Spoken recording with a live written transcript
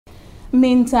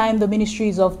Meantime, the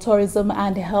Ministries of Tourism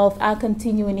and Health are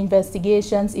continuing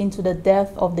investigations into the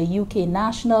death of the UK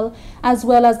national as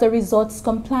well as the resort's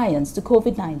compliance to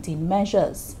COVID-19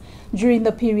 measures. During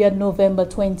the period November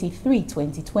 23,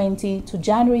 2020 to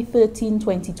January 13,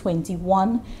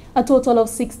 2021, a total of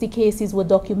 60 cases were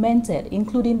documented,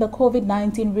 including the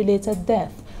COVID-19 related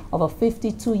death of a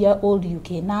 52-year-old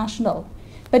UK national.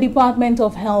 The Department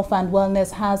of Health and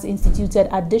Wellness has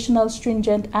instituted additional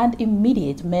stringent and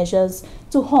immediate measures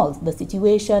to halt the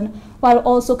situation, while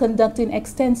also conducting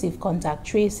extensive contact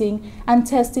tracing and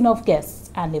testing of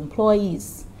guests and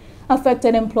employees.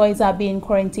 Affected employees are being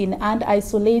quarantined and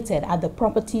isolated at the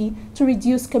property to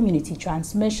reduce community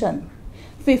transmission.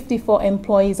 54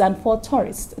 employees and 4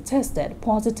 tourists tested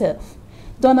positive.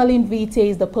 Donalyn Vite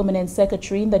is the Permanent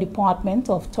Secretary in the Department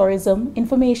of Tourism,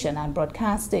 Information and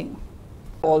Broadcasting.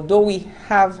 Although we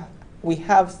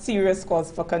have serious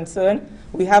cause for concern,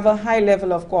 we have a high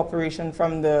level of cooperation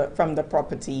from the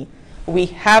property. We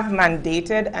have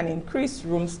mandated an increased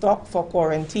room stock for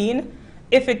quarantine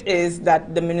if it is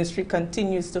that the ministry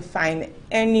continues to find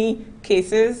any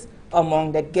cases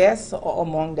among the guests or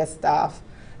among the staff.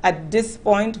 At this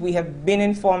point, we have been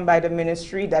informed by the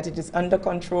ministry that it is under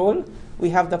control.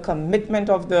 We have the commitment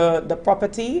of the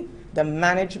property, the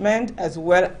management, as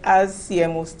well as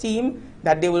CMO's team,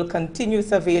 that they will continue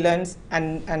surveillance,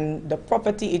 and the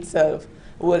property itself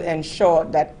will ensure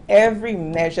that every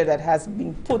measure that has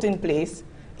been put in place,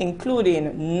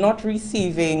 including not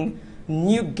receiving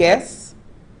new guests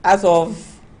as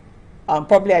of,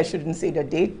 probably I shouldn't say the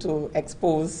date to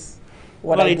expose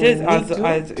what I do. Well, it is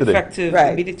as effective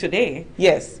immediately today.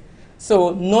 Yes.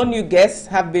 So no new guests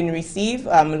have been received.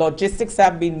 Logistics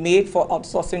have been made for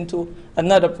outsourcing to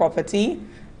another property.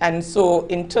 And so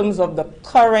in terms of the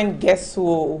current guests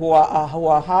who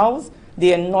are housed,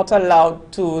 they are not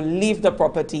allowed to leave the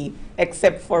property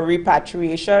except for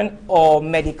repatriation or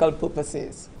medical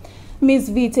purposes. Ms.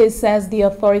 Vite says the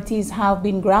authorities have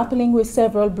been grappling with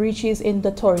several breaches in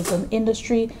the tourism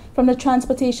industry, from the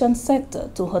transportation sector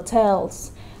to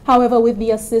hotels. However, with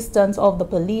the assistance of the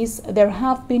police, there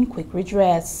have been quick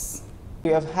redress. We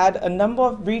have had a number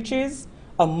of breaches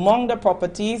among the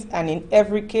properties, and in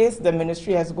every case, the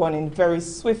ministry has gone in very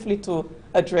swiftly to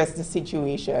address the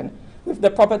situation. With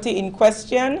the property in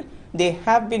question, there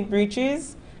have been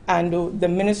breaches, and the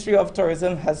Ministry of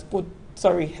Tourism has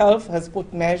Health has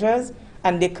put measures,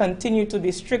 and they continue to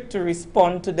be strict to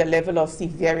respond to the level of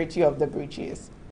severity of the breaches.